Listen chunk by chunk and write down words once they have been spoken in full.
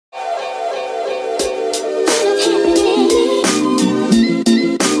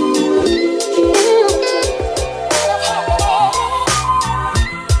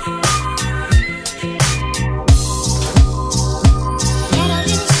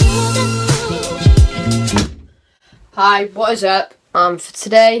Hi, what is up? For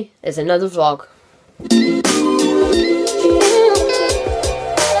today is another vlog.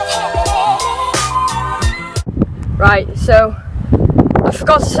 Right, so I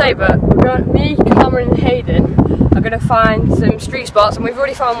forgot to say, but me, Cameron and Hayden are going to find some street spots, and we've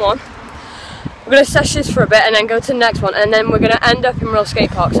already found one. We're going to sesh this for a bit and then go to the next one, and then we're going to end up in Real Skate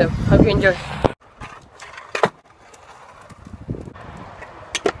Park, so hope you enjoy.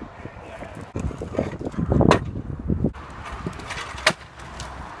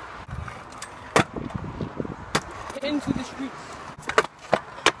 Into the streets.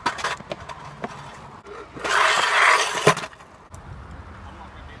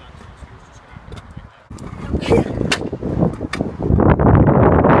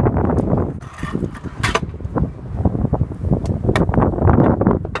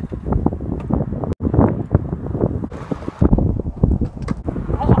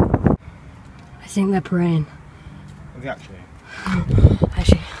 I think they're praying. Are they actually? I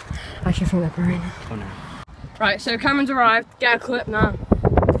actually think they're praying. Oh no. Right, so Cameron's arrived. Get a clip now.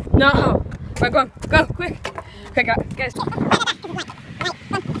 No! Right, go on. Go, quick. Quick, get it.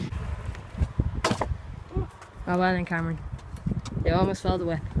 Oh, well then, Cameron. You almost fell the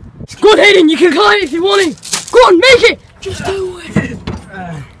whip. Go on, Hayden, you can climb if you want to. Go on, make it! Just do it.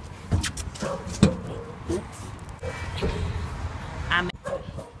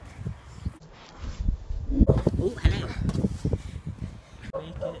 Oh, hello.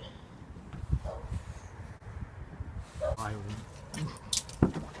 Make it.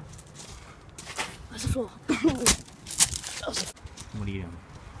 Where's the floor? What are you doing?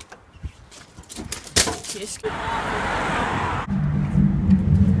 Yes.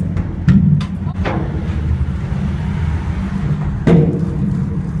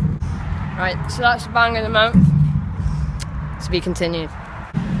 Right, so that's the bang of the month. To be continued.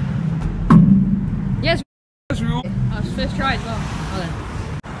 Yes. That was first try as well. Well then.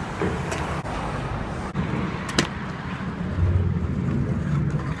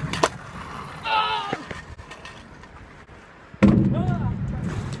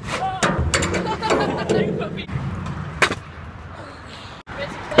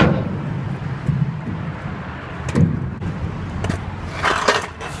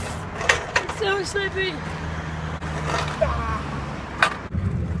 So slippy!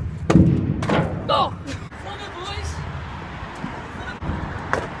 Oh! Come on, boys!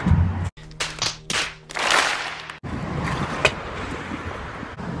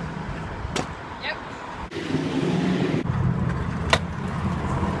 Yep.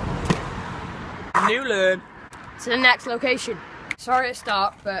 New learn. To the next location. Sorry to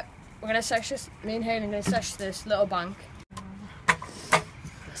start, but we're gonna sesh this. Me and Hayden are gonna sesh this little bank.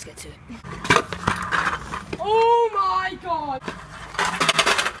 Let's get to it. Oh my god!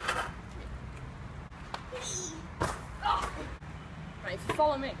 Right,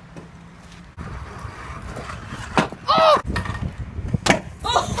 follow me. Oh!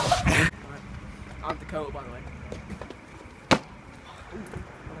 Oh! I'm Dakota, by the way.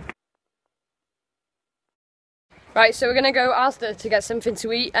 Right, so we're gonna go Asda to get something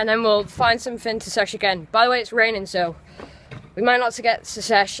to eat, and then we'll find something to sesh again. By the way, it's raining, so we might not get to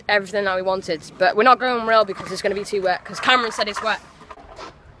sesh everything that we wanted, but we're not going real because it's going to be too wet, because Cameron said it's wet.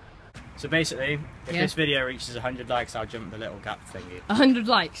 So basically, if this video reaches 100 likes, I'll jump the little gap thingy. 100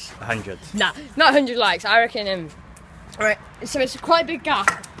 likes? 100. Nah, not 100 likes, I reckon. Alright, so it's quite a big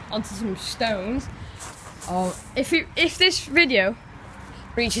gap onto some stones. Oh, if this video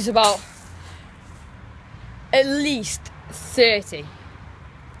reaches about at least 30,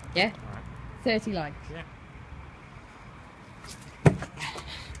 yeah? Right. 30 likes. Yeah.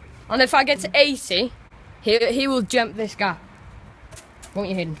 And if I get to 80, he will jump this gap. Won't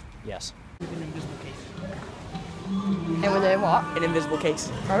you, Hayden? Yes. An invisible case. And with a what? An invisible case.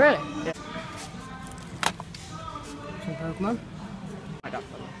 Oh, really? Yeah. Some Pokemon. My dad.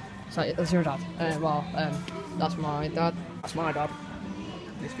 So that's your dad. That's my dad. That's my dad.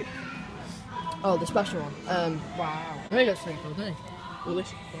 This kid. Oh, the special one. Wow. It really looks pretty cool, doesn't it? Well,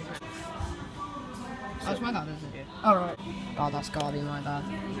 this. That's my dad, isn't it? Yeah. Alright. God, that's gotta be my dad.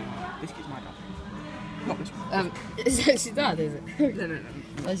 This kid's my dad. Not this one. Is it your dad, is it? No.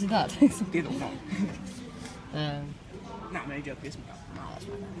 That's your dad? The other one. Nah, no, joke. This is my dad. no, that's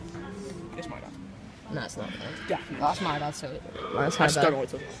my dad. It's my dad. No, it's not my dad. Definitely. That's my dad, so that's I my just dad. don't know what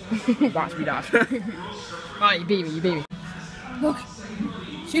to do. That's my dad. Right, you beat me. Look!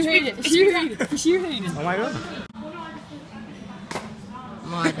 She's reading. She's reading. Oh my god.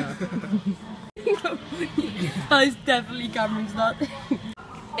 My dad. That is definitely Cameron's dad.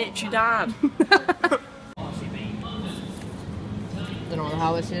 It's your dad. Don't know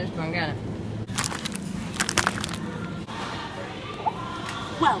how this is, but I'm getting it.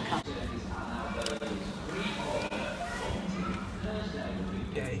 Welcome.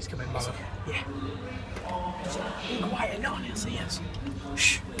 Yeah, he's coming back. Yeah. Be quiet, no one will see us.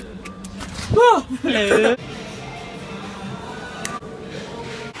 Shh. Oh!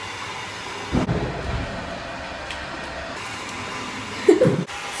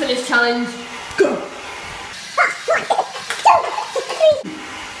 Finish challenge. Go.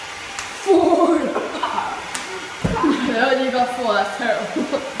 4. No, you got 4. That's terrible.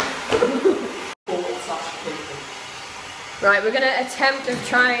 Right, we're gonna attempt of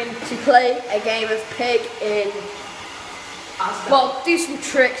trying to play a game of pig in Asda. Well, do some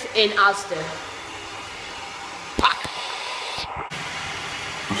tricks in Asda.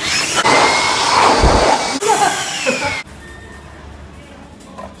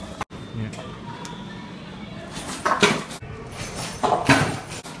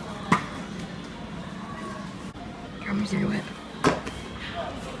 Cameras are wet.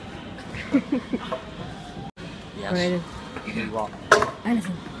 Yes. You do what?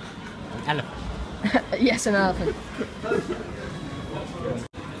 Elephant. An elephant? Yes, an elephant.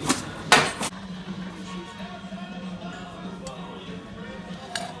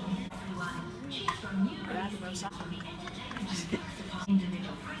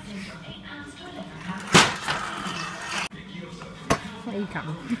 What are you,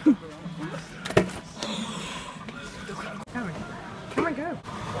 Cameron? Cameron, go.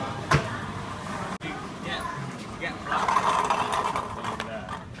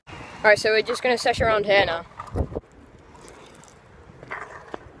 Alright, so we're just going to sesh around here now.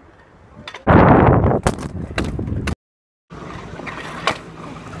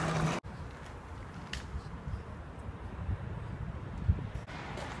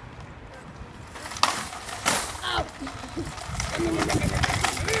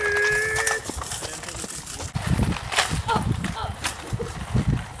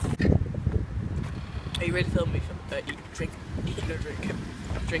 Are you ready to film me? Eat, drink, no drink,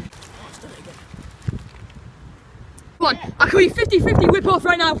 drink. Come on, I call you 50-50 whip off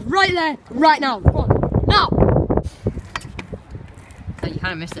right now, right there, right now. Come on, now! Oh, you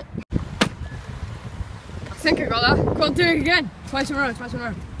kind of missed it. I think I got that. Come on, do it again. Twice in a row, twice in a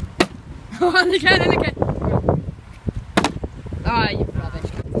row. Oh, and again, and again. Ah, you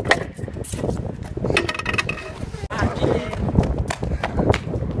rubbish.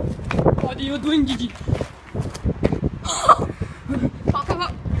 What are you doing, Gigi? Pop, pop,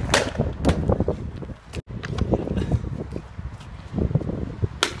 pop.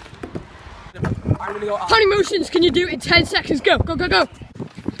 How many motions can you do in 10 seconds? Go, go, go, go.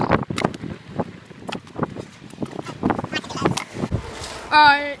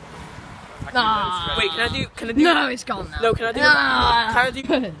 Alright. Nah. Wait, can I do? No, it's gone now. No, can I do? Nah. Can I do?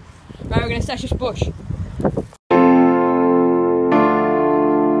 Right, we're gonna sesh this bush.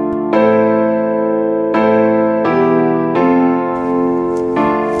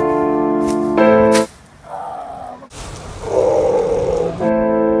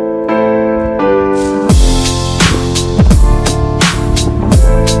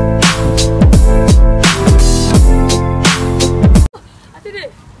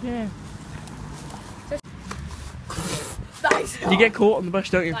 Yeah. Nice. You get caught on the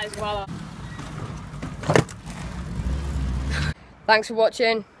bush, don't you? That is well. Thanks for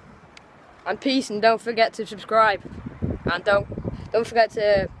watching, and peace, and don't forget to subscribe, and don't forget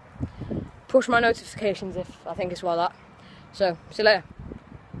to push my notifications if I think it's well that. So, see you later.